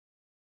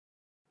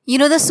You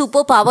know, the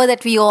superpower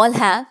that we all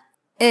have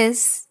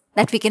is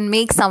that we can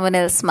make someone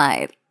else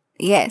smile.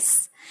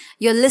 Yes.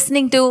 You're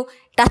listening to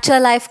touch a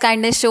life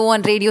kindness show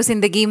on radio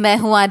जिंदगी। मैं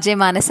हूँ RJ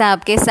मानसा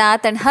आपके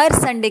साथ, and her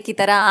Sunday की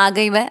तरह आ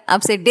गई मैं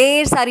आपसे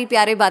ढेर सारी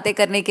प्यारे बातें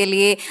करने के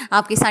लिए,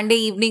 आपकी संडे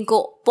इवनिंग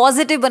को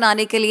पॉजिटिव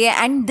बनाने के लिए।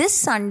 And this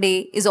Sunday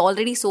is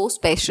already so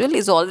special,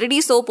 is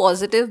already so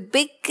positive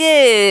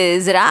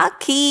because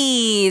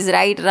rakhi is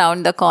right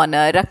around the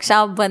corner,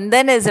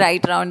 Rakshabandhan is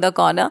right around the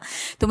corner.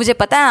 तो मुझे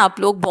पता है आप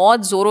लोग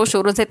बहुत जोरों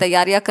शोरों से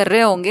तैयारियां कर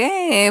रहे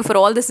होंगे for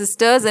all the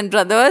sisters and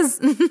brothers.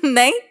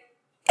 नहीं,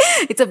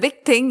 इट्स अ बिग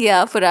थिंग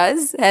या फॉर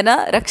अस, है ना,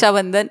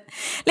 रक्षाबंधन।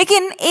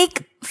 लेकिन एक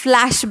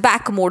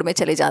फ्लैशबैक मोड में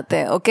चले जाते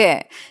हैं। Okay,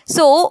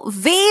 so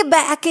way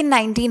back in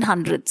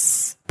 1900s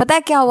पता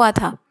है क्या हुआ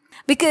था?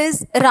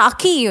 Because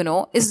rakhi, you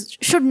know, is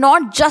should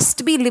not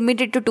just B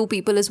limited to 2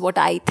 people is what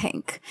I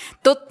think.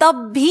 तो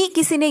तब भी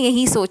किसी ने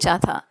यही सोचा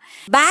था।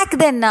 बैक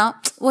देन ना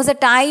was a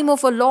time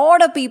of a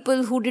lot of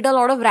people who did a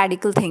lot of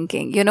radical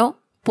thinking, you know.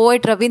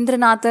 Poet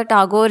Rabindranath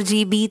Tagore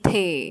ji भी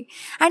थे।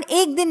 एंड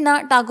एक दिन ना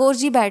टैगोर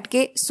जी बैठ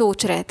के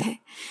सोच रहे थे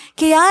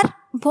कि यार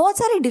बहुत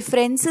सारे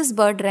डिफरेंसेस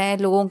बढ़ रहे हैं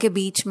लोगों के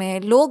बीच में,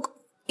 लोग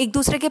एक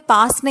दूसरे के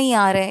पास नहीं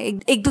आ रहे,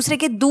 एक दूसरे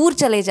के दूर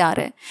चले जा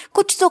रहे हैं,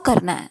 कुछ तो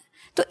करना है।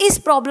 तो इस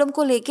प्रॉब्लम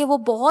को लेके वो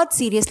बहुत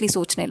सीरियसली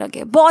सोचने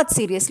लगे, बहुत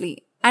सीरियसली।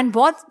 एंड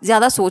बहुत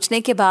ज़्यादा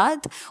सोचने के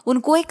बाद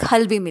उनको एक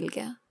हल भी मिल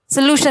गया,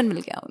 सोल्यूशन मिल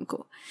गया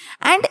उनको।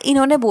 एंड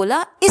इन्होंने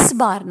बोला इस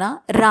बार ना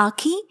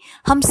राखी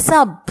हम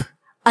सब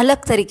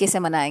अलग तरीके से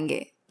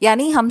मनाएंगे,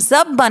 यानी हम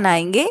सब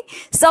बनाएंगे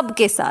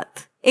सबके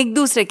साथ, एक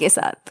दूसरे के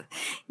साथ।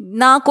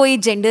 ना कोई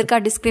जेंडर का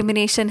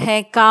डिस्क्रिमिनेशन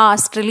है,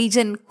 कास्ट,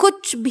 रिलीजन,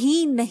 कुछ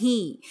भी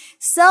नहीं।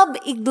 सब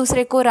एक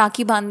दूसरे को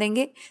राखी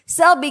बांधेंगे,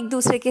 सब एक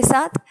दूसरे के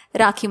साथ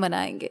राखी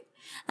मनाएंगे।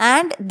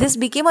 And this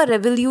became a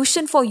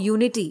revolution for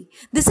unity.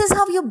 This is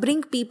how you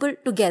bring people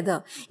together.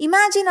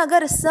 Imagine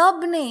अगर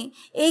सब ने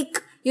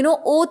एक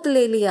ओथ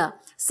ले लिया,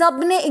 सब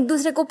ने एक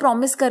दूसरे को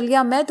प्रॉमिस कर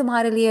लिया मैं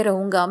तुम्हारे लिए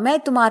रहूंगा, मैं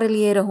तुम्हारे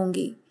लिए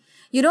रहूंगी,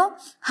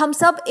 हम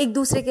सब एक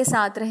दूसरे के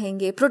साथ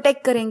रहेंगे,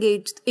 प्रोटेक्ट करेंगे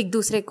एक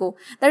दूसरे को।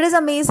 That is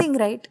amazing,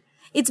 right?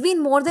 It's been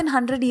more than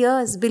 100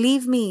 years,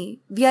 believe me.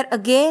 We are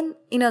again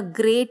in a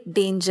great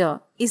danger.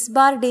 इस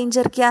बार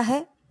डेंजर क्या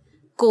है?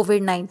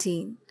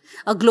 COVID-19,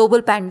 a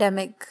global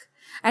pandemic,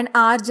 and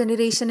our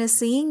generation is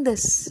seeing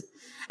this.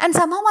 And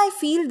somehow I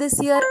feel this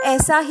year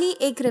ऐसा ही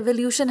एक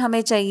revolution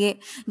हमें चाहिए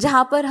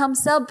जहाँ पर हम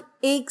सब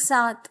एक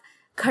साथ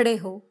खड़े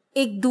हो,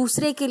 एक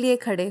दूसरे के लिए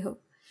खड़े हो,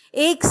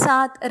 एक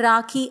साथ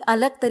राखी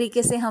अलग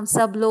तरीके से हम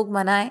सब लोग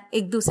मनाएं,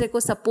 एक दूसरे को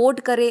सपोर्ट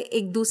करें,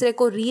 एक दूसरे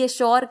को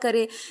रीअश्योर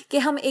करें कि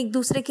हम एक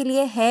दूसरे के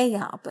लिए हैं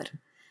यहाँ पर,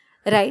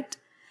 राइट?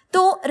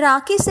 तो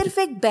राखी सिर्फ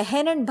एक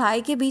बहन एंड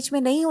भाई के बीच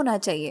में नहीं होना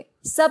चाहिए,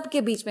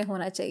 सबके बीच में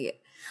होना चाहिए।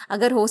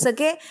 अगर हो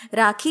सके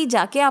राखी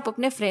जाके आप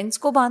अपने फ्रेंड्स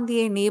को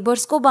बांधिए,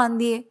 नेबर्स को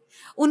बांधिए,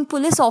 उन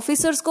पुलिस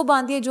ऑफिसर्स को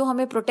बांधिए जो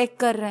हमें प्रोटेक्ट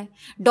कर रहे हैं,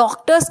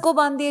 डॉक्टर्स को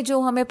बांधिए जो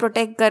हमें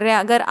प्रोटेक्ट कर रहे हैं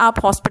अगर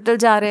आप हॉस्पिटल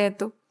जा रहे हैं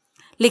तो।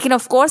 लेकिन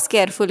ऑफ कोर्स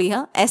केयरफुली,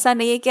 हाँ, ऐसा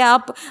नहीं है कि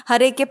आप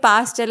हर एक के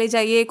पास चले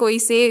जाइए कोई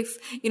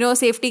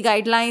सेफ्टी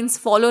गाइडलाइंस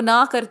फॉलो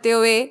ना करते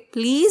हुए।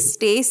 Please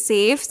stay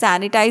safe,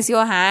 sanitise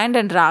your hand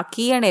and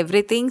rakhi and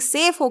everything,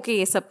 safe होके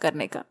ये सब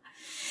करने का।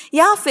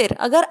 या फिर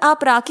अगर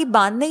आप राखी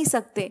बांध नहीं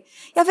सकते,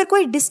 या फिर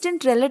कोई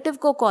डिस्टेंट रिलेटिव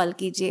को कॉल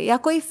कीजिए या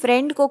कोई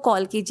फ्रेंड को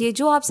कॉल कीजिए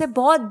जो आपसे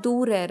बहुत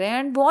दूर रह रहे हैं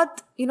एंड बहुत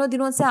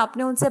दिनों से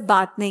आपने उनसे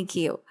बात नहीं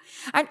की हो।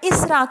 एंड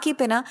इस राखी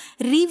पे ना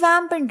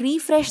revamp and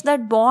refresh that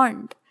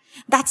bond.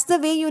 That's the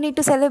way you need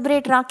to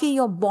celebrate rakhi,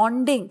 your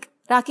bonding.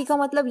 राखी का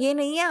मतलब ये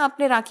नहीं है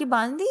आपने राखी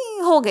बांध दी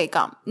हो गए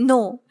काम,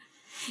 no.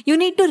 You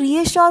need to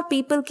reassure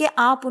people के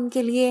आप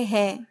उनके लिए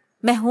हैं,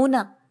 मैं हूं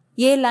ना।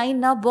 ये लाइन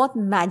ना बहुत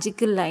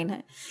मैजिकल लाइन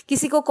है।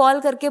 किसी को कॉल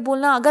करके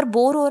बोलना अगर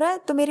बोर हो रहा है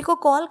तो मेरे को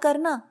कॉल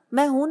करना,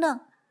 मैं हूं ना।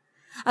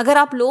 अगर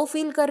आप लो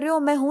फील कर रहे हो,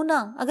 मैं हूं ना।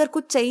 अगर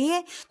कुछ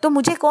चाहिए तो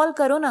मुझे कॉल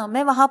करो ना,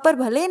 मैं वहां पर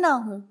भले ना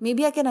हूं, may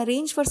B I can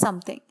arrange for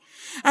something.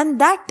 And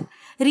that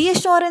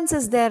reassurance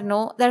is there, no,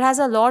 that has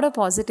a lot of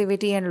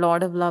positivity and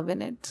lot of love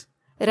in it,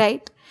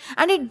 right?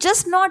 And it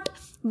just not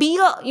be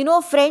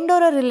a friend or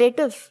a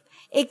relative.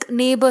 एक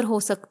neighbor हो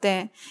सकते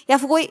हैं, या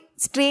फिर कोई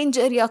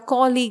stranger या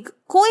colleague,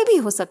 कोई भी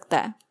हो सकता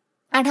है।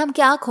 And हम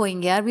क्या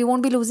खोएंगे यार? We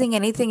won't be losing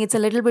anything. It's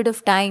a little bit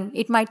of time.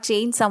 It might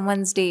change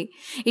someone's day.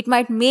 It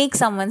might make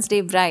someone's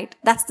day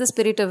bright. That's the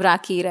spirit of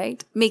Rakhi,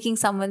 right?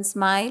 Making someone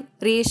smile,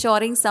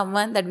 reassuring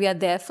someone that we are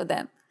there for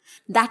them.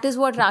 That is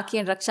what Rakhi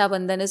and Raksha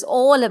Bandhan is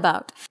all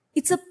about.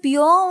 It's a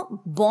pure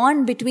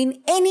bond between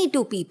any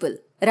 2 people.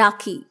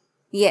 Rakhi,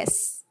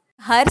 yes.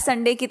 Her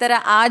Sunday की तरह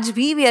आज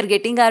भी we are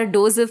getting our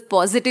dose of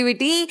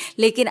positivity,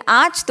 लेकिन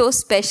आज तो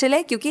special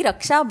है क्योंकि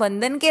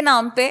रक्षाबंधन के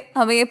नाम पे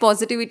हमें ये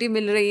पॉजिटिविटी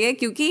मिल रही है,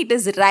 क्योंकि it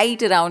is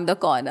right around the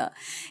corner.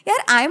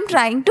 यार I am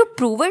trying to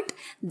prove it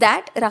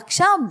that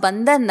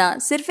Rakshabandhan ना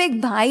सिर्फ एक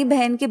भाई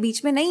बहन के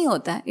बीच में नहीं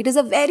होता है। It is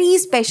a very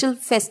special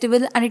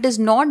festival and it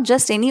is not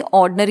just any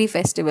ordinary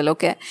festival,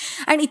 okay.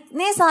 And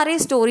इतने सारे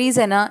स्टोरीज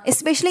है ना,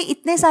 स्पेशली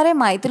इतने सारे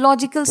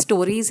माइथोलॉजिकल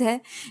स्टोरीज है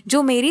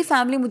जो मेरी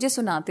फैमिली मुझे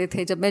सुनाते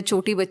थे जब मैं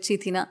छोटी बच्ची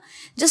थी ना,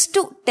 जस्ट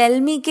टू टेल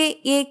मी के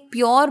ये एक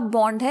प्योर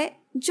बॉन्ड है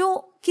जो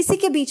किसी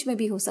के बीच में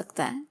भी हो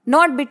सकता है,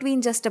 not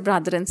between just a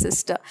brother and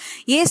sister.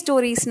 ये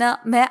स्टोरीज ना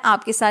मैं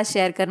आपके साथ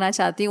शेयर करना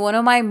चाहती हूँ। One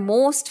of my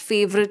most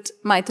favourite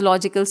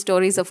mythological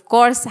stories of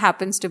course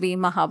happens to be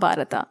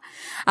महाभारता।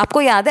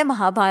 आपको याद है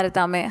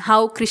महाभारता में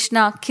हाउ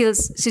कृष्णा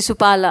किल्स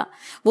शिशुपाला,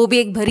 वो भी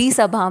एक भरी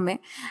सभा में,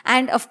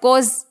 and of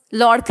course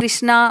lord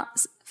Krishna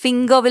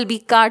finger will be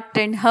cut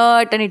and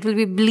hurt and it will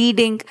be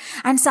bleeding,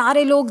 and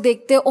सारे लोग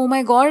देखते oh my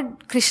god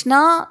Krishna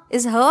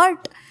is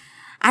hurt,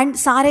 and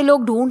सारे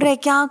लोग ढूंढ रहे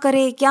क्या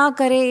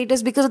करे, it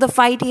is because of the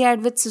fight he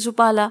had with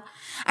शिशुपाला।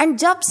 and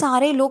जब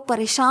सारे लोग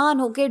परेशान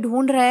होके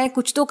ढूंढ रहे हैं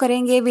कुछ तो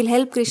करेंगे, will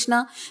help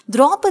Krishna,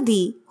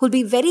 Draupadi will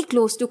be very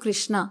close to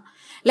Krishna,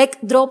 like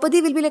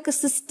Draupadi will be like a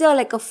sister,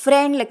 like a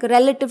friend, like a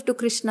relative to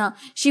Krishna.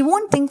 She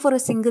won't think for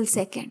a single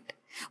second.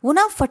 वो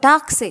ना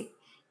फटाक से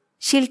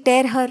she'll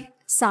tear her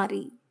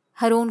sari,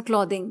 her own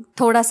clothing,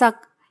 थोड़ा सा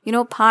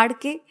फाड़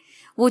के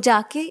वो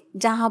जाके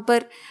जहाँ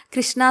पर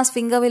कृष्णा's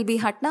finger will be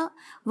hurt ना,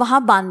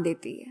 वहाँ बांध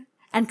देती है।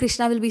 And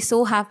Krishna will be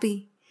so happy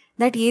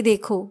that ये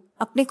देखो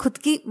अपने खुद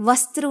की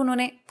वस्त्र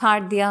उन्होंने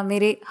फाड़ दिया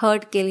मेरे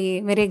हर्ट के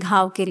लिए, मेरे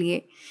घाव के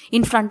लिए,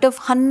 in front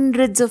of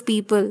hundreds of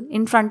people,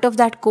 in front of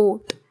that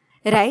court,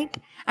 right.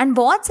 And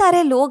बहुत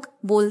सारे लोग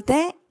बोलते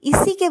हैं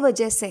इसी के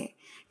वजह से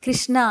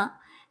Krishna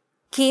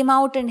came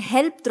out and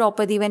helped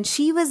Draupadi when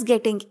she was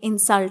getting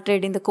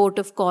insulted in the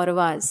court of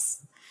Kauravas.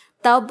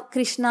 तब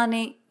कृष्णा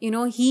ने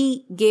he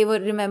gave her,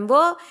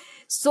 remember,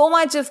 so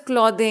much of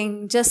clothing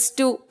just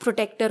to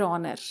protect her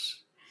honor.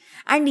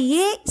 And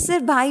ये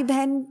सिर्फ भाई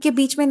बहन के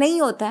बीच में नहीं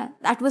होता है,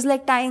 that was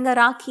like tying a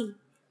Rakhi,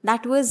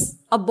 that was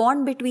a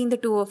bond between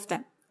the two of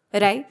them,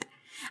 right?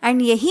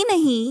 And यही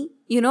नहीं,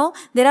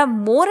 there are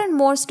more and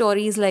more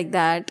stories like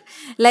that.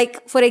 Like,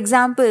 for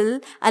example,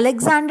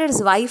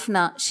 Alexander's wife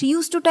na, she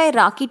used to tie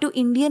Rakhi to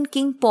Indian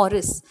king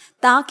Porus,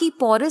 ताकि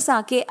Porus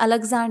आके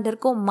Alexander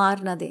को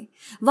मार ना दे।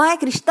 वहाँ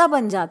एक रिश्ता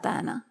बन जाता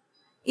है ना,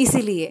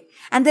 इसीलिए।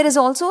 And there is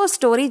also a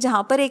story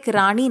जहाँ पर एक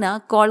रानी ना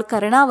कॉल्ड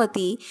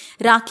कर्णावती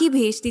राखी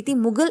भेजती थी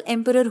मुगल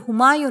एम्परर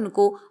हुमायूं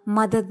को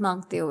मदद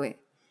मांगते हुए।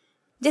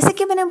 जैसे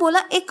कि मैंने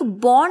बोला, एक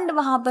बॉन्ड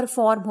वहाँ पर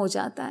फॉर्म हो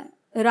जाता है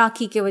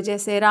राखी के वजह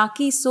से।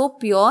 Rakhi so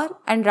pure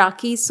and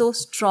Rakhi so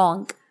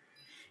strong,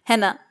 है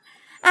ना।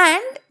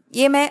 एंड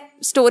ये मैं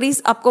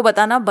स्टोरीज आपको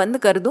बताना बंद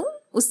कर दूं,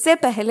 उससे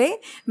पहले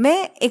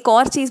मैं एक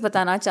और चीज़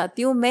बताना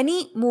चाहती हूँ।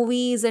 मैनी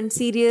मूवीज़ एंड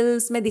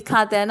सीरियल्स में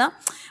दिखाते हैं ना,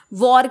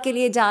 वॉर के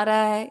लिए जा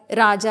रहा है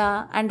राजा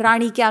एंड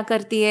रानी क्या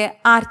करती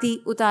है, आरती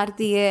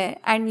उतारती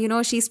है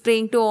and she is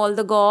praying to all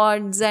the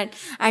gods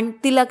and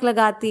तिलक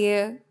लगाती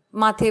है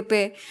माथे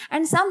पे।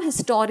 एंड सम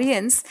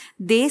हिस्टोरियंस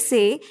दे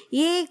से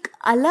ये एक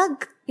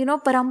अलग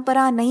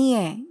परंपरा नहीं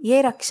है,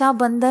 ये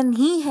रक्षाबंधन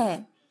ही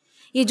है।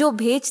 ये जो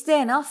भेजते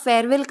हैं ना,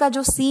 फेयरवेल का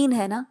जो सीन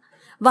है ना,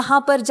 वहाँ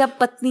पर जब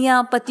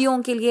पत्नियाँ पतियों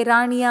के लिए,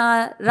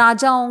 रानियाँ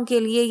राजाओं के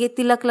लिए ये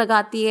तिलक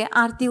लगाती है,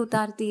 आरती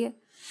उतारती है,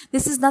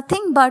 this is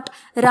nothing but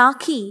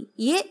Rakhi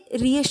ये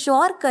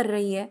रीअश्योर कर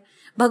रही है,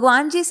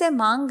 भगवान जी से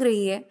मांग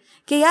रही है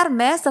कि यार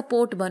मैं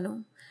सपोर्ट बनूं,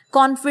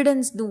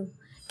 कॉन्फिडेंस दूं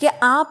कि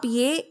आप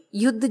ये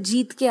युद्ध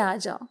जीत के आ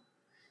जाओ।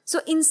 सो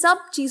इन सब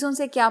चीज़ों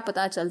से क्या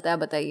पता चलता है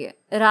बताइए?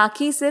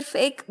 राखी सिर्फ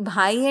एक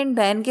भाई एंड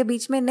बहन के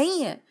बीच में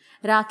नहीं है,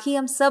 राखी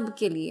हम सब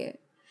के लिए,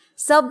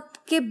 सब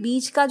के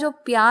बीच का जो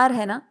प्यार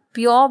है ना,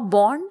 प्योर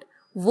बॉन्ड,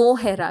 वो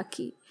है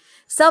राखी।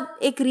 सब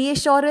एक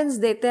रीअश्योरेंस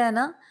देते हैं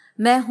ना,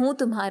 मैं हूँ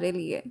तुम्हारे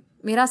लिए,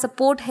 मेरा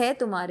सपोर्ट है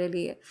तुम्हारे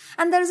लिए।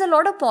 And there is a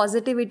lot of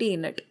positivity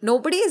in it.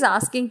 Nobody is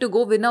asking to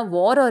go win a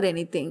war or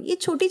anything. ये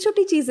छोटी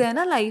छोटी चीज़ें हैं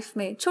ना लाइफ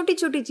में, छोटी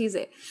छोटी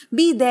चीज़ें।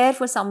 Be there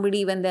for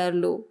somebody when they are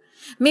low,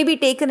 maybe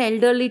take an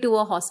elderly to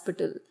a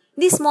hospital.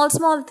 These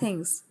small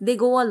things, they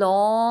go a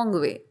long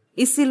way.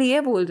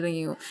 इसीलिए बोल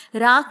रही हूँ,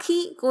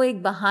 राखी को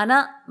एक बहाना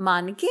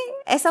मान के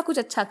ऐसा कुछ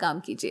अच्छा काम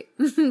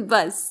कीजिए।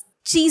 बस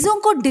चीज़ों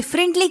को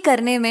डिफरेंटली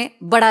करने में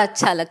बड़ा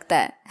अच्छा लगता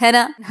है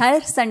ना। हर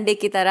संडे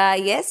की तरह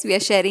yes we are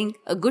sharing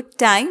a good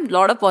time,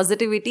 lot of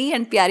positivity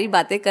and प्यारी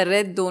बातें कर रहे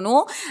हैं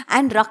दोनों।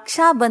 एंड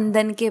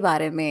रक्षाबंधन के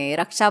बारे में,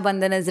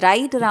 Rakshabandhan is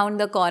right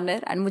around the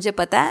corner. And मुझे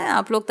पता है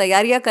आप लोग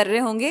तैयारियां कर रहे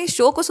होंगे,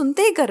 शो को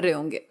सुनते ही कर रहे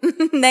होंगे।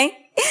 नहीं,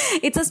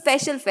 it's a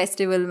special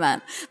festival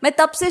man. मैं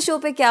तब से शो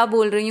पे क्या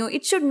बोल रही हूँ,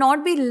 it should not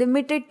be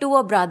limited to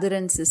a brother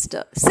and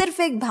sister. सिर्फ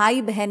एक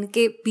भाई बहन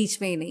के बीच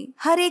में ही नहीं,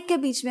 हर एक के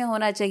बीच में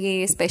होना चाहिए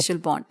ये स्पेशल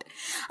बॉन्ड।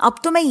 अब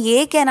तो मैं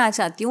ये कहना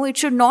चाहती हूँ, it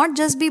should not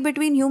just be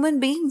between human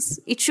beings,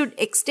 it should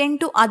extend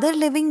to other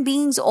living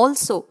beings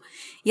also.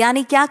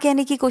 यानी क्या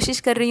कहने की कोशिश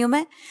कर रही हूँ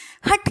मैं,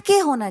 हटके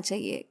होना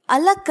चाहिए,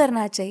 अलग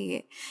करना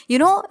चाहिए।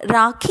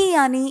 राखी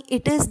यानी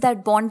it is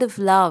that bond of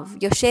love,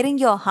 you are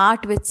sharing your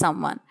heart with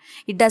someone.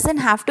 It doesn't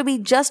have to be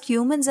just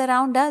humans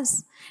around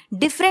us.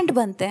 Different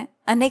बनते हैं,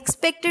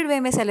 अनएक्सपेक्टेड वे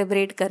में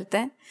सेलिब्रेट करते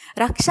हैं।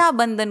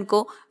 रक्षाबंधन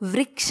को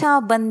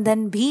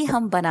वृक्षाबंधन भी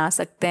हम बना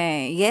सकते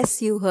हैं। Yes,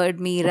 you heard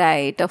me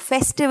right, a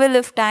festival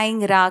of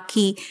tying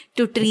Rakhi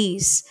to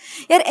trees.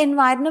 यार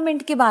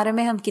एनवायरनमेंट के बारे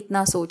में हम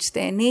कितना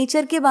सोचते हैं,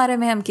 नेचर के बारे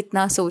में हम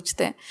कितना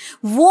सोचते हैं।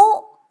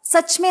 वो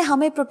सच में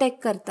हमें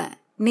प्रोटेक्ट करता है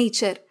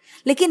नेचर,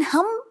 लेकिन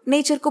हम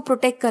नेचर को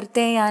प्रोटेक्ट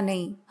करते हैं या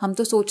नहीं, हम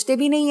तो सोचते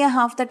भी नहीं है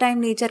हाफ द टाइम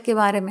नेचर के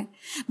बारे में।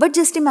 But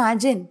just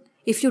imagine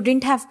if you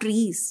didn't have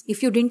trees,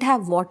 if you didn't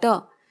have water,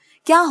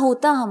 क्या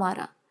होता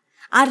हमारा?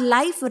 Our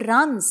life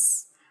runs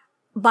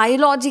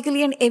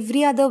biologically and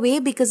every other way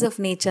because of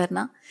nature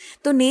ना.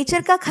 तो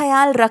नेचर का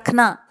ख्याल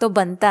रखना तो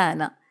बनता है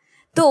ना.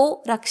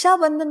 तो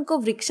रक्षाबंधन को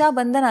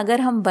वृक्षाबंधन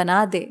अगर हम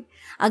बना दे,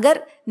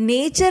 अगर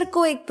नेचर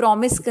को एक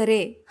प्रॉमिस करे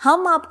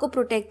हम आपको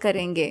प्रोटेक्ट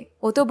करेंगे,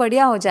 वो तो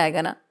बढ़िया हो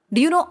जाएगा ना.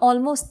 Do you know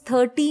almost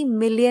 30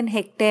 million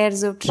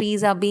hectares of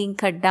trees are being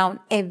cut down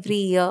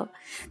every year?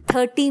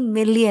 30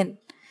 million.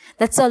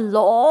 That's a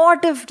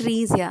lot of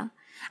trees, yeah.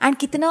 And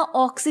कितना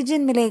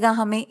ऑक्सीजन मिलेगा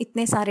हमें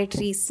इतने सारे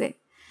trees से.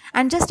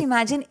 And just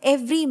imagine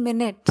every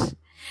minute,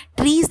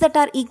 trees that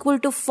are equal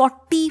to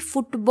 40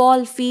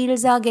 football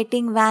fields are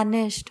getting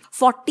vanished.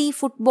 40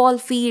 football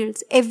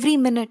fields every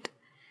minute.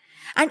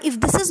 And if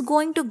this is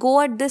going to go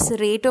at this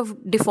rate of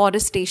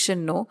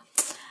deforestation, no,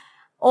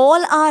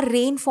 all our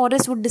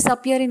rainforest would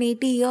disappear in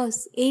 80 years.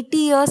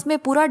 80 years में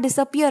पूरा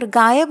disappear,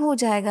 गायब हो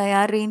जाएगा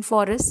यार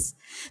rainforest.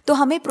 तो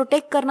हमें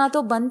protect करना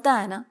तो बनता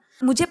है ना.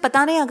 मुझे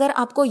पता नहीं अगर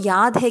आपको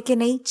याद है कि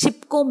नहीं,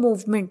 चिपको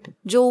मूवमेंट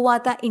जो हुआ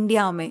था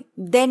इंडिया में,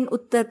 देन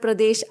उत्तर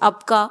प्रदेश, अब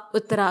का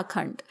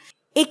उत्तराखंड,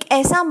 एक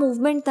ऐसा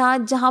मूवमेंट था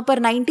जहां पर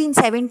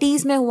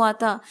 1970s में हुआ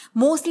था.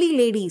 Mostly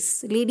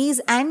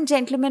ladies and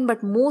gentleman,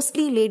 but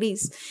mostly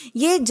ladies,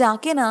 ये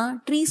जाके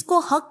ना ट्रीज को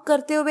हक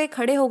करते हुए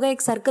खड़े हो गए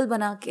एक सर्कल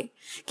बना के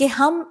कि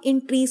हम इन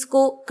ट्रीज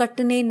को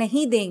कटने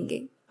नहीं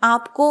देंगे,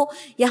 आपको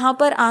यहाँ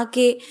पर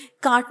आके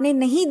काटने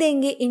नहीं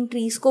देंगे इन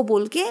ट्रीज को,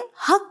 बोल के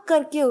हक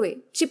करके हुए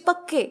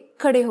चिपक के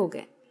खड़े हो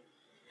गए.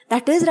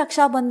 That is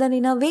Rakshabandhan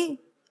in a way.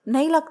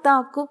 नहीं लगता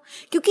आपको?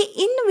 क्योंकि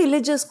इन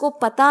विलेजेस को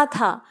पता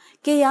था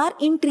कि यार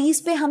इन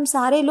ट्रीज पे हम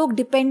सारे लोग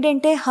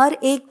डिपेंडेंट है हर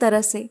एक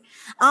तरह से.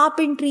 आप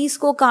इन ट्रीज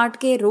को काट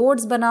के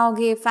रोड्स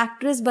बनाओगे,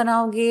 फैक्ट्रीज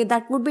बनाओगे,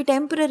 दैट वुड बी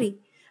टेम्पररी.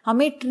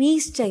 हमें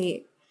ट्रीज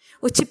चाहिए.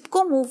 वो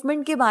चिपको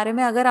मूवमेंट के बारे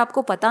में अगर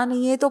आपको पता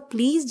नहीं है तो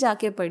प्लीज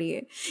जाके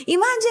पढ़िए.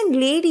 इमेजिन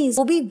लेडीज,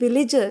 वो भी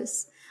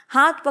विलेजर्स,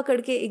 हाथ पकड़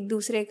के एक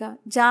दूसरे का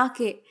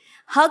जाके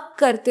हक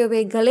करते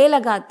हुए, गले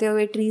लगाते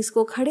हुए ट्रीज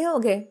को खड़े हो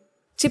गए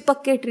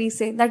चिपक के ट्री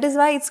से. That is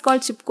why it's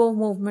called Chipko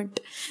movement.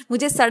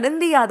 मुझे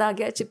सडनली याद आ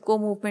गया चिपको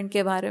मूवमेंट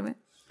के बारे में.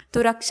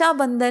 तो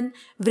रक्षाबंधन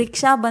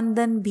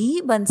वृक्षाबंधन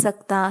भी बन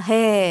सकता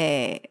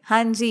है.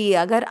 हाँ जी,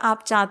 अगर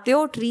आप चाहते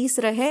हो ट्रीज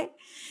रहे,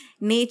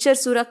 नेचर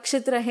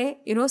सुरक्षित रहे,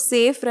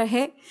 सेफ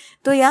रहे,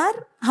 तो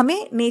यार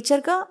हमें नेचर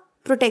का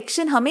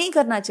प्रोटेक्शन हमें ही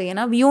करना चाहिए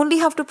ना. We only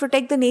have to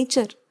protect the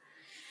nature.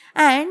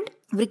 And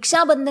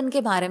Vrikshabandhan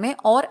के बारे में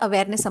और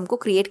अवेयरनेस हमको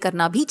क्रिएट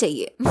करना भी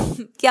चाहिए.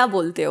 क्या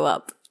बोलते हो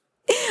आप?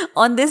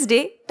 On this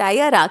day, tie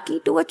a Rakhi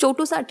to a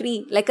छोटू सा tree,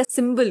 like a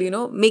symbol,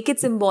 make it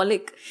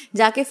symbolic.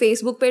 जाके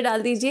Facebook पे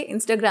डाल दीजिए,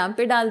 Instagram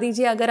पे डाल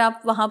दीजिए अगर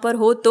आप वहाँ पर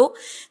हो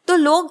तो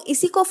लोग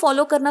इसी को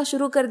फॉलो करना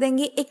शुरू कर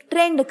देंगे, एक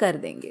ट्रेंड कर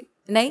देंगे.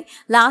 नहीं,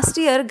 last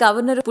year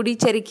governor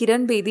Puducherry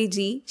Kiran Bedi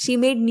ji, she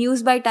made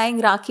news bye tying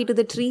Rakhi to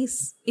the trees.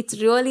 It's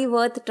really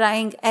worth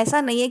trying.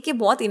 ऐसा नहीं है कि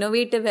बहुत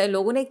इनोवेटिव है,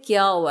 लोगों ने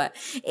किया हुआ है.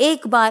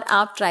 एक बार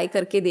आप ट्राई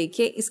करके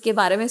देखिए, इसके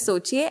बारे में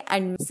सोचिए.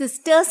 And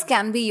sisters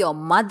can be your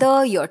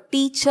mother, your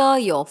teacher,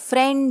 your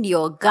friend,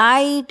 your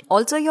guide,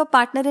 also your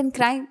partner in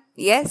crime.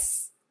 Yes,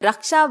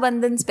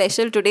 Rakshabandhan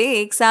special today.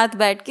 एक साथ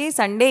बैठ के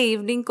संडे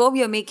इवनिंग को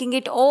we are making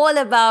it all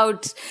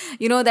about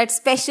that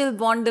special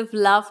bond of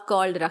love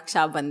called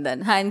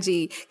Rakshabandhan. हाँ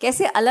जी,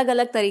 कैसे अलग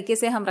अलग तरीके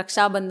से हम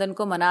रक्षाबंधन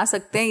को मना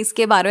सकते हैं,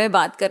 इसके बारे में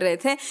बात कर रहे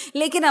थे.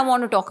 लेकिन I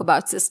want to talk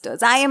about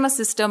sisters. I am a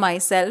sister my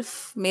self.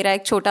 मेरा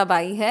एक छोटा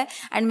भाई है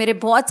एंड मेरे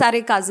बहुत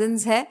सारे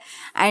कजिन्स हैं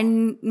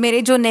एंड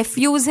मेरे जो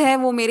नेफ्यूज हैं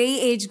वो मेरे ही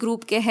एज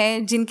ग्रुप के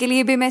हैं, जिनके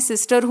लिए भी मैं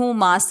सिस्टर हूँ,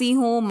 मासी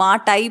हूँ, माँ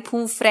टाइप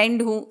हूँ,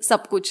 फ्रेंड हूँ,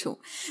 सब कुछ हूँ.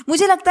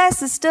 मुझे लगता है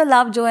सिस्टर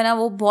लव जो है ना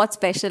वो बहुत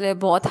स्पेशल है,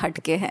 बहुत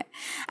हटके है.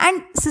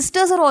 And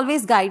sisters are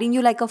always guiding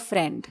you like a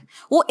friend.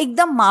 वो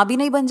एकदम माँ भी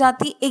नहीं बन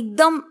जाती,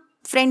 एकदम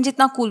फ्रेंड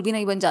जितना कूल भी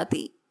नहीं बन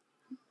जाती.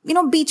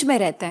 बीच में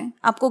रहते हैं,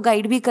 आपको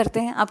गाइड भी करते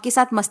हैं, आपके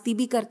साथ मस्ती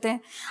भी करते हैं,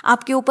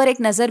 आपके ऊपर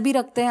एक नज़र भी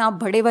रखते हैं. आप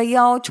बड़े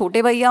भैया हो,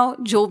 छोटे भैया हो,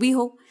 जो भी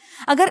हो.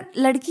 अगर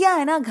लड़कियां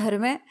है ना घर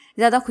में,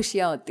 ज़्यादा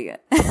खुशियाँ होती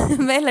है.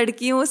 मैं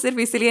लड़की हूँ सिर्फ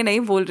इसलिए नहीं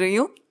बोल रही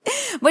हूँ,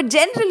 बट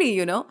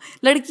जनरली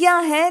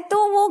लड़कियां हैं तो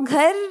वो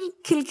घर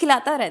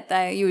खिलखिलाता रहता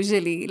है.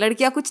 यूजुअली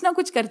लड़कियां कुछ ना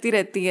कुछ करती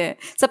रहती है,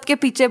 सबके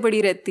पीछे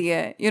पड़ी रहती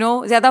है,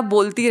 ज़्यादा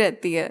बोलती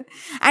रहती है.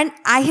 एंड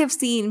आई हैव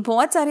सीन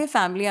बहुत सारे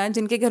फैमिलियां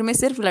जिनके घर में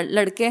सिर्फ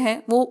लड़के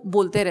हैं, वो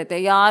बोलते रहते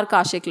हैं यार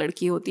काश एक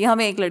लड़की होती,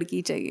 हमें एक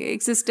लड़की चाहिए,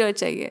 एक सिस्टर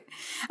चाहिए.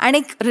 एंड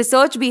एक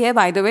रिसर्च भी है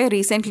बाय द वे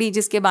रिसेंटली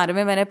जिसके बारे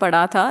में मैंने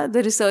पढ़ा था, the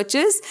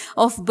researchers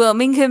of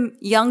Birmingham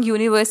young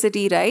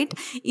university, right.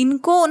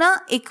 इनको ना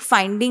एक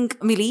फाइंडिंग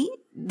मिली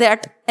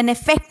that an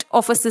effect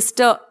of a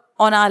sister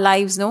on our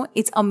lives,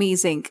 it's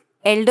amazing.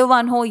 Elder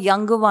one ho,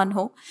 younger one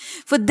ho.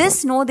 For this,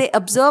 they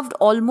observed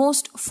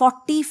almost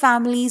 40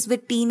 families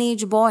with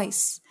teenage boys.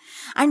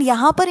 And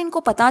यहाँ पर इनको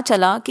पता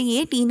चला कि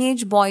ये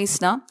टीनेज बॉयज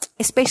ना,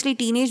 specially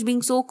teenage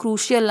being so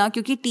crucial ना,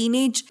 क्योंकि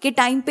टीनेज के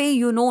टाइम पे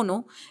यू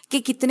नो कि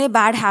कितने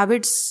बैड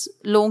हैबिट्स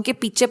लोगों के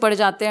पीछे पड़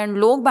जाते हैं, एंड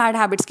लोग बैड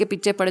हैबिट्स के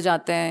पीछे पड़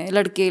जाते हैं,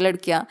 लड़के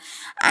लड़कियां.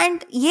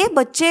 एंड ये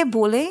बच्चे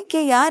बोले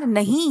कि यार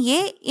नहीं,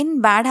 ये इन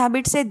बैड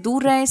हैबिट से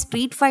दूर रहे,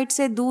 स्ट्रीट फाइट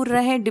से दूर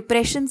रहे,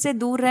 डिप्रेशन से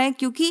दूर रहे,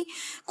 क्योंकि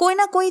कोई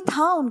ना कोई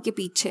था उनके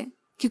पीछे,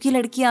 क्योंकि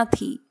लड़कियां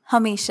थी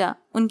हमेशा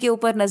उनके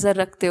ऊपर नजर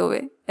रखते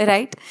हुए,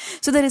 right?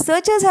 So the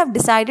researchers have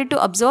decided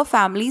to observe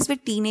families with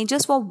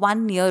teenagers for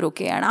 1 year,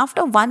 okay? And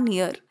after 1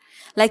 year,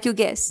 like you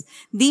guess,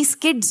 these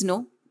kids, no,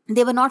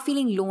 they were not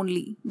feeling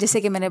lonely,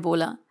 जैसे कि मैंने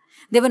बोला.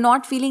 They were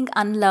not feeling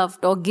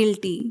unloved or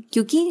guilty,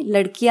 क्योंकि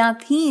लड़कियां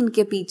थी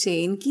इनके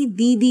पीछे, इनकी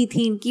दीदी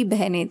थी, इनकी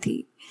बहनें थी.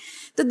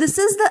 तो दिस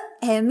इज द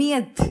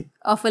अहमियत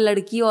ऑफ अ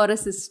लड़की और अ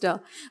सिस्टर.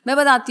 मैं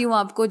बताती हूँ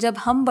आपको, जब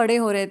हम बड़े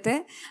हो रहे थे,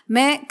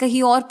 मैं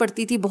कहीं और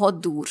पढ़ती थी बहुत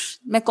दूर,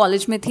 मैं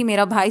कॉलेज में थी,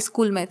 मेरा भाई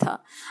स्कूल में था.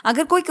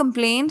 अगर कोई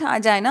कंप्लेंट आ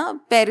जाए ना,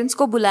 पेरेंट्स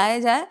को बुलाया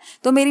जाए,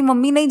 तो मेरी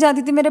मम्मी नहीं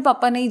जाती थी, मेरे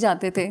पापा नहीं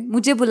जाते थे,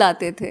 मुझे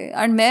बुलाते थे.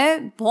 और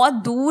मैं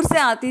बहुत दूर से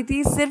आती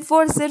थी सिर्फ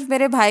और सिर्फ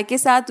मेरे भाई के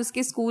साथ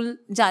उसके स्कूल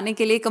जाने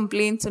के लिए,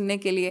 कंप्लेंट सुनने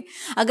के लिए.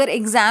 अगर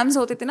एग्जाम्स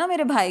होते थे ना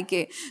मेरे भाई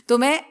के, तो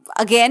मैं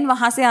अगेन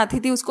वहाँ से आती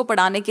थी उसको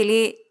पढ़ाने के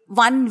लिए.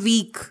 1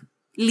 वीक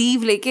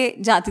लीव लेके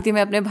जाती थी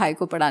मैं अपने भाई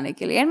को पढ़ाने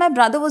के लिए. And my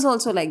brother was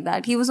also like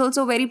that, he was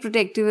also very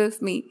protective of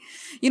me,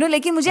 you know.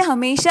 लेकिन मुझे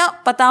हमेशा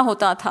पता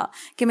होता था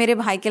कि मेरे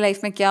भाई के लाइफ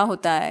में क्या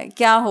होता है,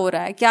 क्या हो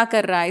रहा है, क्या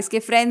कर रहा है, इसके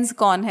फ्रेंड्स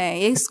कौन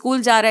है, ये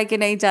स्कूल जा रहा है कि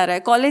नहीं जा रहा है,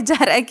 कॉलेज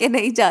जा रहा है कि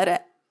नहीं जा रहा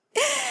है.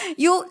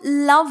 You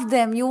love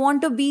them, you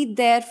want to be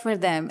there for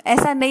them.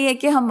 ऐसा नहीं है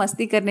कि हम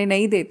मस्ती करने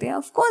नहीं देते,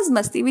 of course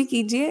मस्ती भी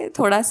कीजिए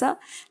थोड़ा सा,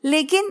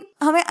 लेकिन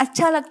हमें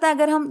अच्छा लगता है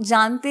अगर हम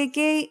जानते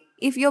कि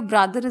if your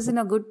brother is in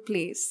a good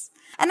place.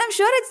 And I'm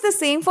sure it's the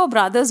same for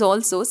brothers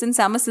also. Since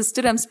I'm a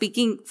sister, I'm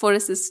speaking for a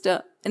sister.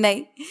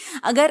 नहीं,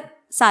 अगर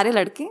सारे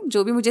लड़के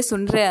जो भी मुझे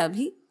सुन रहे हैं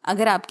अभी,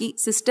 अगर आपकी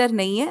सिस्टर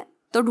नहीं है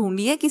तो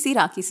ढूंढिए किसी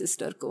राखी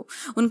सिस्टर को,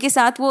 उनके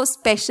साथ वो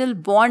स्पेशल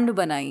बॉन्ड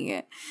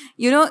बनाइए.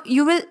 You know,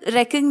 you will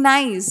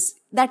recognise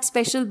that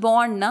special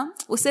bond ना,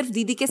 वो सिर्फ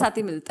दीदी के साथ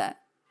ही मिलता है.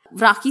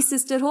 राखी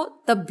सिस्टर हो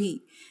तब भी,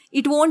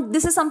 it won't,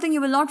 this is something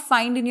you will not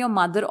find in your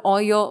mother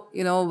और your,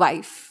 you know,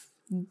 wife.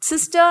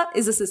 Sister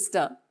is a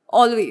sister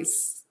always,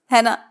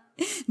 है ना.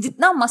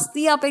 जितना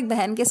मस्ती आप एक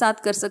बहन के साथ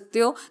कर सकते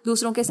हो,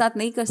 दूसरों के साथ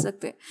नहीं कर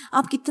सकते.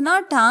 आप कितना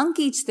टांग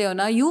खींचते हो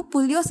ना, you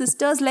pull your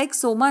sisters like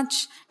so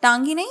much.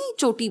 टांग ही नहीं,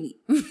 चोटी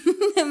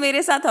भी.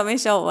 मेरे साथ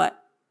हमेशा हुआ है.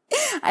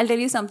 I'll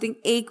tell you something.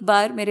 एक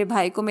बार मेरे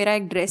भाई को मेरा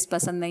एक ड्रेस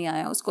पसंद नहीं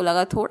आया, उसको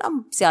लगा थोड़ा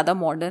ज्यादा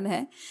मॉडर्न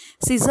है,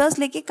 सीजर्स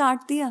लेके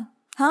काट दिया.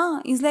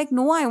 हाँ, is like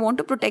no, I want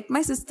to protect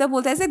my sister.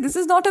 बोलता है this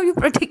is not how you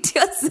protect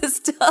your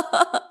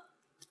sister.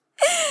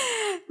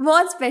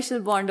 बहुत स्पेशल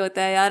बॉन्ड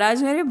होता है यार.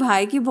 आज मेरे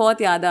भाई की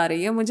बहुत याद आ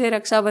रही है मुझे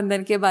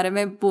रक्षाबंधन के बारे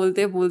में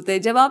बोलते बोलते.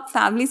 जब आप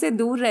फैमिली से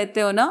दूर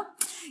रहते हो ना,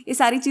 ये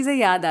सारी चीजें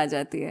याद आ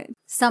जाती है.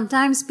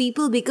 Sometimes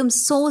people become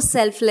so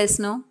selfless,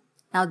 no.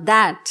 Now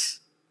that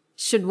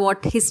should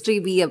what history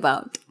be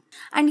about.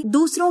 And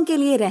दूसरों के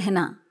लिए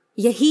रहना,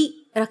 यही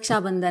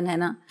रक्षाबंधन है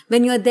ना.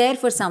 When you are there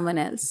for someone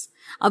else.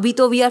 अभी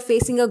तो we are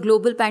facing a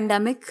global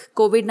pandemic,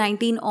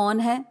 covid on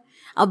है,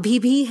 अभी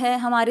भी है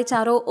हमारे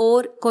चारों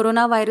ओर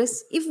corona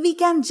virus. If we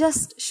can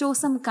just show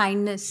some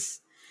kindness,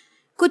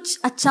 कुछ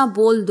अच्छा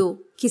बोल दो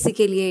किसी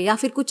के लिए, या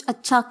फिर कुछ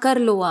अच्छा कर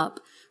लो,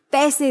 आप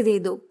पैसे दे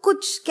दो,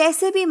 कुछ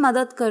कैसे भी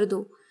मदद कर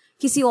दो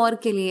किसी और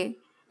के लिए.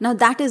 Now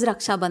that is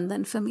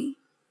Rakshabandhan for me,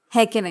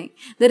 है कि नहीं.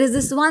 There is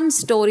this one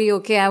story,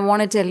 okay, I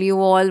want to tell you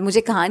all.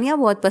 मुझे कहानियाँ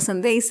बहुत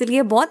पसंद है,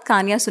 इसलिए बहुत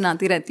कहानियाँ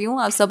सुनाती रहती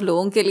हूँ आप सब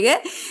लोगों के लिए.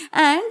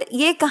 एंड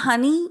ये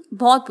कहानी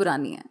बहुत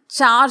पुरानी है,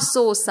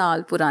 400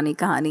 साल पुरानी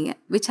कहानी है,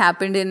 which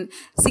happened in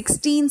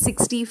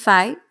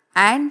 1665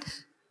 and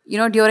you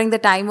know during the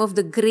time of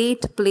the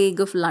great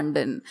plague of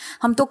London.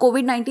 हम तो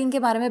कोविड-19 के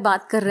बारे में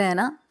बात कर रहे हैं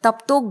ना, तब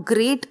तो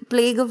great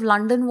plague of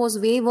London was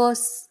way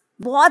verse.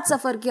 बहुत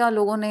सफ़र किया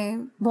लोगों ने,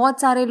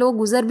 बहुत सारे लोग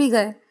गुजर भी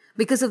गए.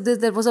 Because of this,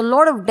 there was a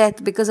lot of death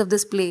because of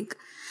this plague.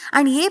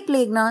 And ये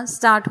plague ना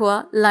start हुआ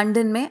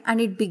लंदन में,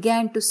 and it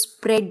began to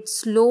spread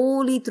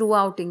slowly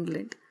throughout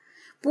England.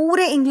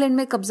 पूरे इंग्लैंड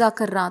में कब्जा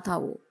कर रहा था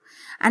वो.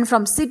 And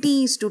from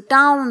cities to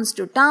towns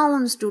to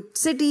towns to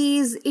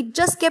cities, it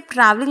just kept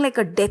traveling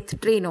like a death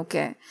train,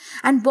 okay?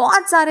 And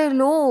बहुत सारे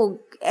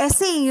लोग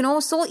ऐसे, you know,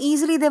 so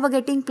easily they were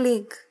getting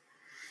plague.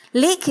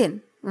 लेकिन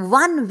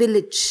one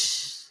village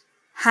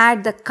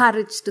had the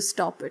courage to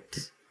stop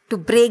it. To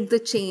break the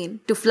chain,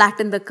 to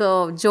flatten the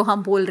curve, जो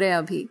हम बोल रहे हैं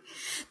अभी.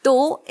 तो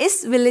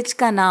इस विलेज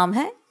का नाम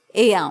है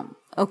एयाम,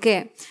 ओके.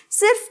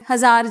 सिर्फ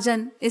 1000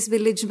 जन इस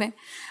विलेज में.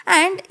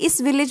 एंड इस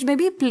विलेज में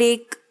भी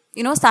plague,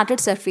 you know, started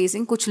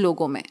surfacing कुछ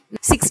लोगों में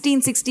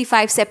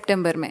 1665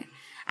 सितंबर में.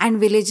 एंड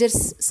विलेजर्स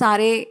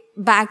सारे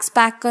बैग्स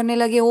पैक करने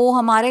लगे, ओ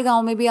हमारे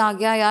गांव में भी आ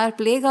गया यार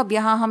प्लेग, अब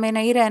यहाँ हमें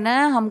नहीं रहना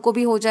है, हमको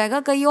भी हो जाएगा,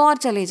 कहीं और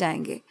चले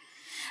जाएंगे,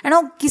 यू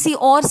नो, किसी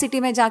और सिटी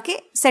में जाके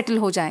सेटल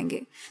हो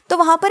जाएंगे. तो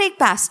वहाँ पर एक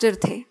पास्टर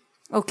थे,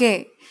 ओके.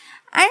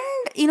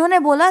 एंड इन्होंने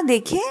बोला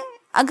देखिए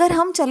अगर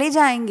हम चले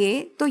जाएंगे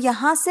तो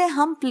यहाँ से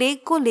हम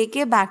प्लेग को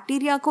लेके,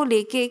 बैक्टीरिया को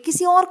लेके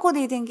किसी और को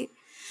दे देंगे।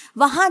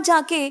 वहाँ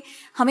जाके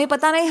हमें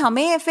पता नहीं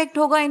हमें इन्फेक्ट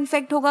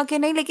होगा कि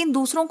नहीं, लेकिन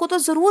दूसरों को तो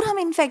ज़रूर हम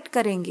इन्फेक्ट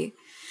करेंगे।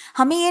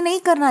 हमें ये नहीं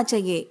करना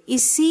चाहिए,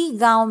 इसी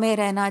गांव में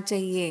रहना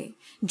चाहिए,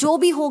 जो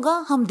भी होगा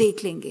हम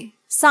देख लेंगे,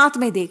 साथ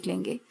में देख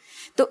लेंगे।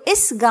 तो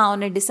इस गांव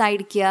ने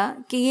डिसाइड किया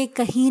कि ये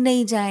कहीं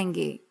नहीं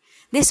जाएंगे।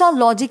 They saw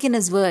logic in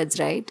his words,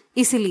 right?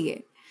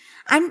 इसीलिए,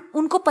 एंड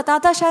उनको पता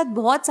था शायद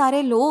बहुत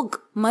सारे लोग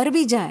मर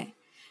भी जाएं,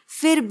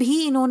 फिर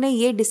भी इन्होंने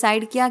ये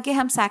डिसाइड किया कि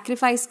हम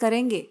सैक्रिफाइस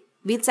करेंगे,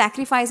 we'll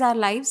sacrifice our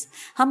lives,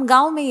 हम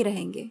गांव में ही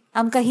रहेंगे,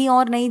 हम कहीं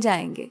और नहीं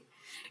जाएंगे।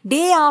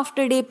 Day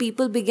after day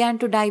people began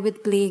to die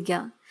with plague,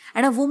 yeah.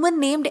 And a woman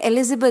named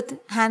Elizabeth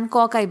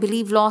Hancock, I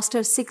believe, lost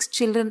her 6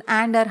 children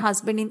and her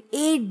husband in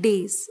 8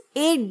 days.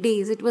 8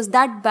 days, it was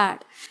that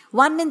bad.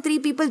 1 in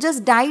 3 people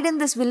just died in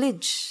this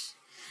village.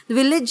 The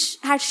village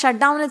had shut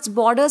down its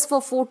borders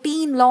for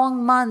 14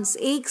 long months,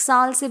 1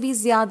 साल से भी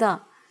ज़्यादा।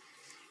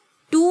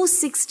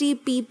 260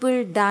 people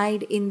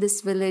died in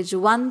this village,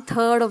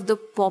 1/3 of the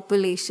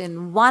population,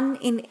 1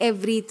 in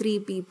every 3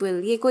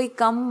 people. ये कोई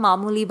कम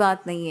मामूली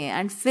बात नहीं है।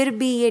 एंड फिर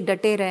भी ये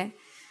डटे रहे,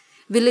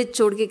 विलेज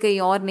छोड़ के कहीं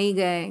और नहीं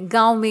गए,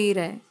 गांव में ही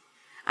रहे।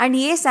 एंड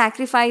ये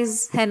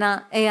सैक्रिफाइस है ना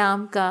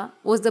एयाम का,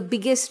 was the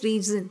biggest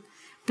reason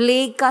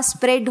plague का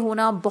स्प्रेड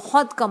होना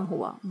बहुत कम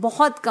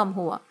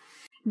हुआ।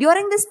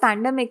 ड्यूरिंग दिस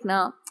पैंडेमिक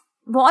ना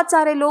बहुत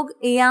सारे लोग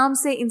एयाम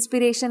से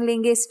इंस्पिरेशन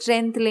लेंगे,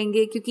 स्ट्रेंथ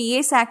लेंगे, क्योंकि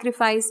ये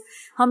सैक्रिफाइस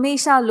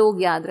हमेशा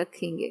लोग याद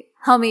रखेंगे,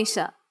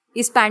 हमेशा,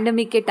 इस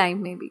पैंडेमिक के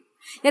टाइम में भी।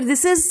 यार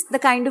this is the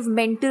kind of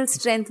mental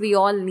strength we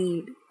all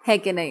need, है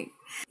कि नहीं?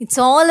 इट्स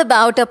ऑल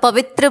अबाउट अ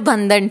पवित्र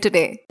बंधन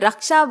टुडे।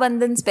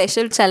 रक्षाबंधन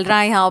स्पेशल चल रहा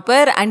है यहाँ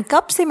पर, एंड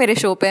कब से मेरे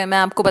शो पे मैं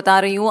आपको बता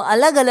रही हूँ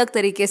अलग अलग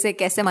तरीके से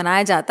कैसे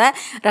मनाया जाता है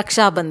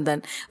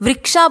रक्षाबंधन।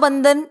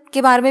 वृक्षाबंधन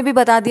के बारे में भी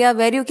बता दिया,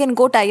 where you can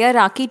go tie a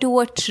rakhi to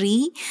a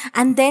tree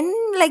and then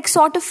like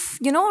sort of,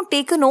 you know,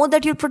 take a note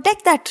that you'll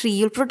protect that tree,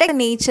 you'll protect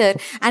nature,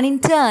 and in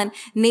turn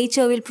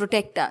nature will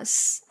protect us.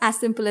 As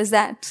simple as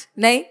that,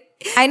 nahi?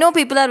 I know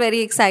people are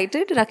very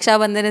excited. Raksha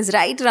Bandhan is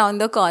right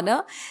around the corner.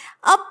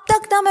 अब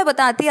तक ना मैं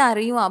बताती आ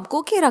रही हूँ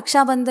आपको कि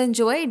रक्षाबंधन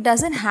जो है, it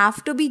doesn't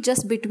have to be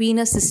just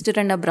between a sister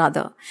and a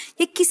brother.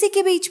 ये किसी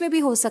के बीच में भी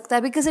हो सकता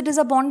है, because it is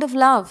a bond of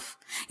love,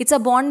 it's a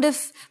bond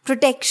of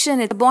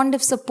protection, it's a bond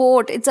of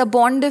support, it's a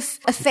bond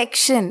of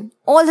affection,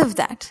 all of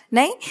that,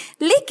 नहीं?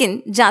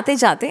 लेकिन जाते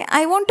जाते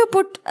I want to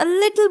put a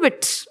little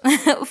bit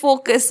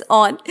focus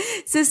on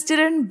sister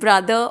and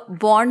brother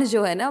bond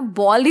जो है ना,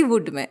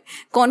 बॉलीवुड में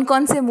कौन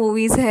कौन से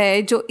मूवीज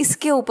है जो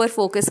इसके ऊपर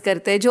फोकस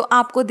करते हैं, जो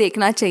आपको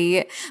देखना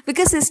चाहिए,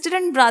 बिकॉज सिस्टर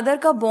एंड ब्रदर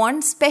का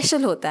बॉन्ड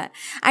स्पेशल होता है।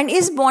 एंड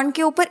इस बॉन्ड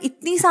के ऊपर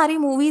इतनी सारी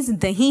मूवीज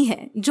नहीं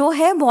है, जो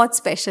है बहुत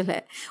स्पेशल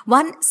है।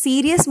 One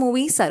serious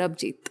movie,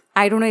 Sarabjit,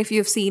 I don't know if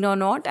you've seen or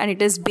not, and it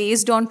is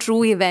based on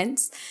true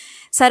events.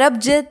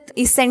 Sarabjit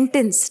is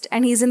sentenced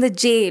and he's in the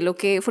jail,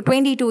 okay, for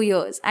 22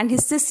 years. And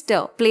his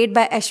sister, played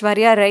by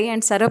Aishwarya Rai,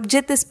 and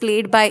Sarabjit is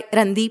played by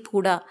Randeep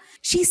Hooda.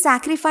 She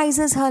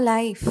sacrifices her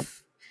life.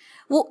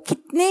 वो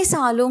कितने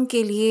सालों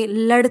के लिए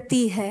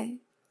लड़ती है,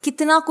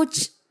 कितना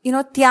कुछ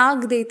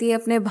त्याग देती है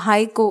अपने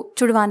भाई को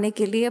छुड़वाने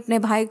के लिए, अपने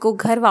भाई को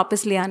घर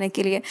वापस ले आने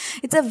के लिए।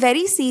 It's a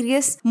very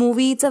serious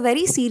movie, it's a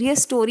very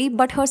serious story,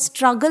 but her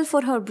struggle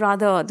for her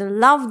brother, the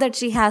love that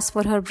she has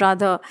for her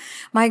brother,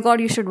 my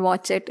God, you should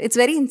watch it, it's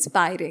very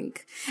inspiring.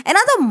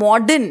 Another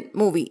modern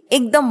movie,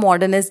 एकदम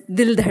modern, is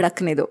दिल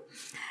धड़कने दो।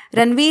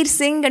 Ranveer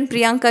Singh and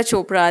Priyanka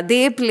Chopra,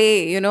 they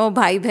play,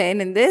 bhai बहन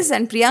in this,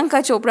 and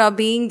Priyanka Chopra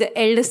being the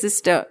elder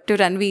sister to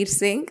Ranveer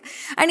Singh.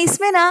 And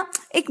इसमें ना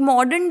एक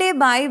modern day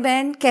भाई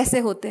बहन कैसे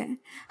होते हैं,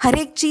 हर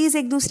एक चीज़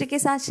एक दूसरे के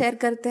साथ शेयर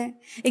करते हैं,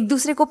 एक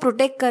दूसरे को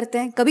प्रोटेक्ट करते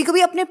हैं, कभी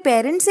कभी अपने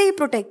पेरेंट्स से ही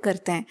प्रोटेक्ट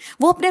करते हैं।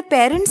 वो अपने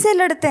पेरेंट्स से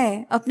लड़ते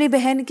हैं अपनी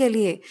बहन के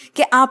लिए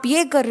कि आप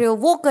ये कर रहे हो,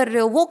 वो कर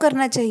रहे हो, वो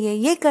करना चाहिए,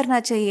 ये करना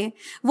चाहिए।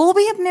 वो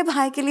भी अपने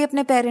भाई के लिए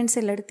अपने पेरेंट्स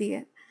से लड़ती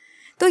है।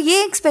 तो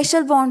ये एक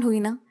स्पेशल बॉन्ड हुई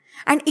ना,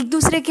 एंड एक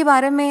दूसरे के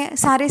बारे में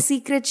सारे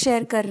सीक्रेट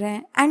शेयर कर रहे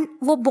हैं, एंड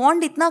वो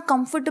बॉन्ड इतना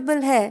कंफर्टेबल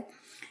है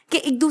कि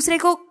एक दूसरे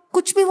को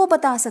कुछ भी वो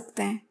बता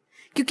सकते हैं,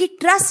 क्योंकि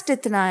ट्रस्ट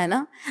इतना है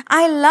ना।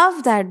 आई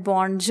लव दैट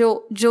बॉन्ड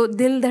जो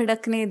दिल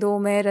धड़कने दो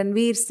में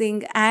रणवीर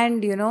सिंह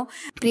एंड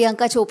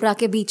प्रियंका चोपड़ा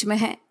के बीच में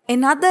है।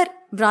 Another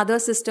brother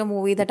sister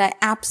movie that I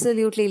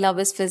absolutely love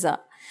is Fizza.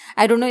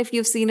 I don't know if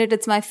you've seen it.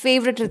 It's my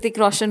favorite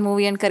Hrithik Roshan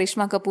movie and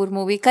Karishma Kapoor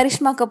movie.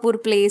 Karishma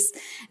Kapoor plays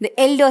the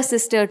elder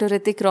sister to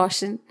Hrithik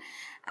Roshan,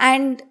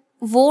 and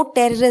वो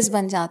terrorist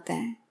बन जाते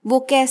हैं। वो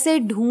कैसे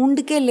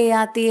ढूंढ के ले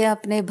आती है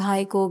अपने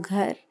भाई को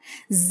घर,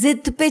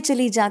 जिद पे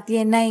चली जाती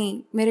है,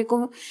 नहीं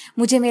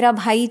मुझे मेरा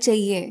भाई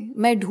चाहिए,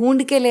 मैं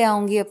ढूंढ के ले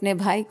आऊंगी अपने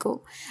भाई को।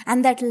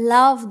 And that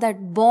love, that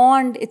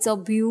bond, it's a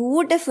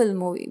beautiful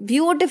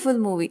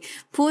movie.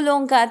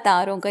 फूलों का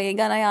तारों का ये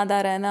गाना याद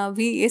आ रहा है ना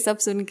अभी, ये सब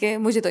सुन के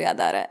मुझे तो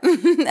याद आ रहा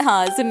है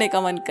हाँ, सुनने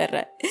का मन कर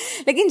रहा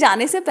है। लेकिन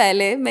जाने से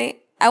पहले मैं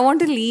I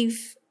want to leave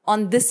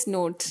on this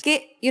note कि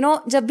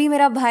जब भी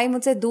मेरा भाई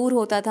मुझसे दूर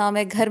होता था,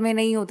 मैं घर में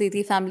नहीं होती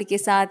थी फैमिली के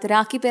साथ,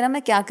 राखी पे ना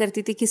मैं क्या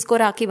करती थी, किसको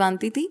राखी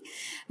बांधती थी,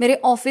 मेरे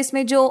ऑफिस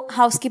में जो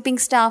हाउसकीपिंग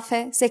स्टाफ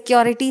है,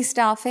 सिक्योरिटी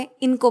स्टाफ है,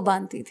 इनको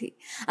बांधती थी।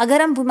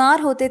 अगर हम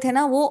बीमार होते थे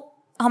ना, वो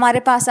हमारे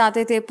पास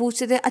आते थे,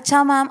 पूछते थे,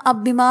 अच्छा मैम आप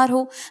बीमार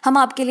हो, हम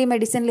आपके लिए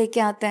मेडिसिन लेके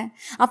आते हैं,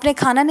 आपने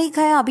खाना नहीं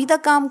खाया, अभी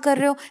तक काम कर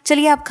रहे हो,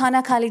 चलिए आप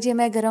खाना खा लीजिए,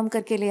 मैं गर्म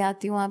करके ले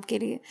आती हूँ आपके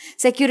लिए।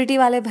 सिक्योरिटी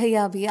वाले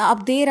भैया भी,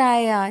 आप देर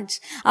आए आज,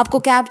 आपको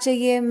कैब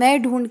चाहिए,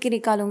 मैं ढूंढ के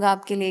निकालूंगा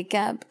आपके लिए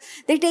cab.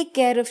 They take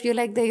care of you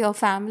like they your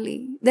family.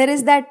 There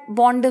is that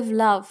bond of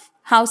love.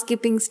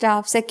 Housekeeping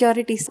staff,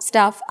 security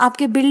staff,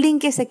 आपके बिल्डिंग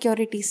के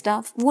सिक्योरिटी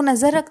स्टाफ, वो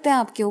नज़र रखते हैं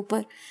आपके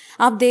ऊपर,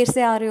 आप देर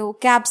से आ रहे हो,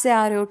 कैब से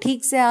आ रहे हो,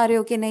 ठीक से आ रहे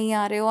हो कि नहीं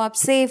आ रहे हो, आप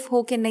सेफ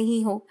हो कि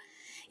नहीं हो।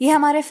 ये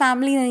हमारे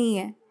फैमिली नहीं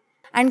है,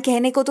 एंड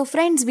कहने को तो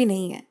फ्रेंड्स भी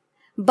नहीं है,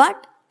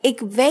 बट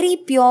एक वेरी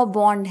प्योर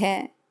बॉन्ड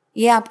है।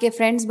 ये आपके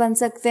फ्रेंड्स बन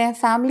सकते हैं,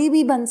 फैमिली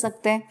भी बन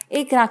सकते हैं।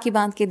 एक राखी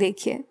बांध के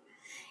देखिए,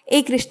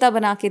 एक रिश्ता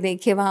बना के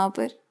देखिए वहां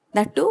पर,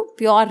 दैट टू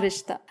प्योर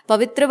रिश्ता,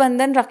 पवित्र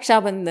बंधन,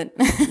 रक्षाबंधन।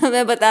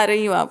 मैं बता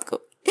रही हूँ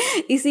आपको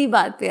इसी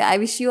बात पे। I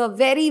wish you a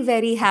very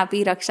very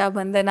happy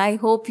Rakshabandhan. I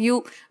hope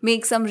you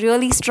make some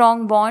really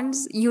strong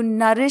bonds, you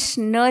nourish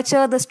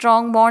nurture the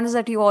strong bonds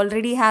that you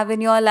already have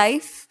in your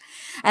life,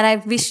 and I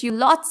wish you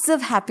lots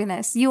of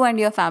happiness, you and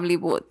your family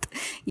both.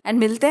 And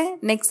मिलते हैं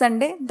next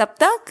Sunday, तब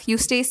तक you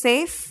stay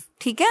safe,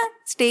 ठीक है?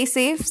 Stay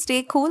safe,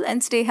 stay cool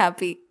and stay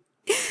happy.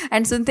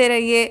 And सुनते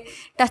रहिए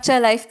touch a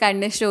life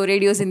kindness show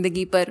radio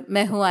जिंदगी पर।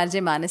 मैं हूँ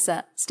आरजे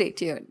मानसा। Stay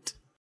tuned.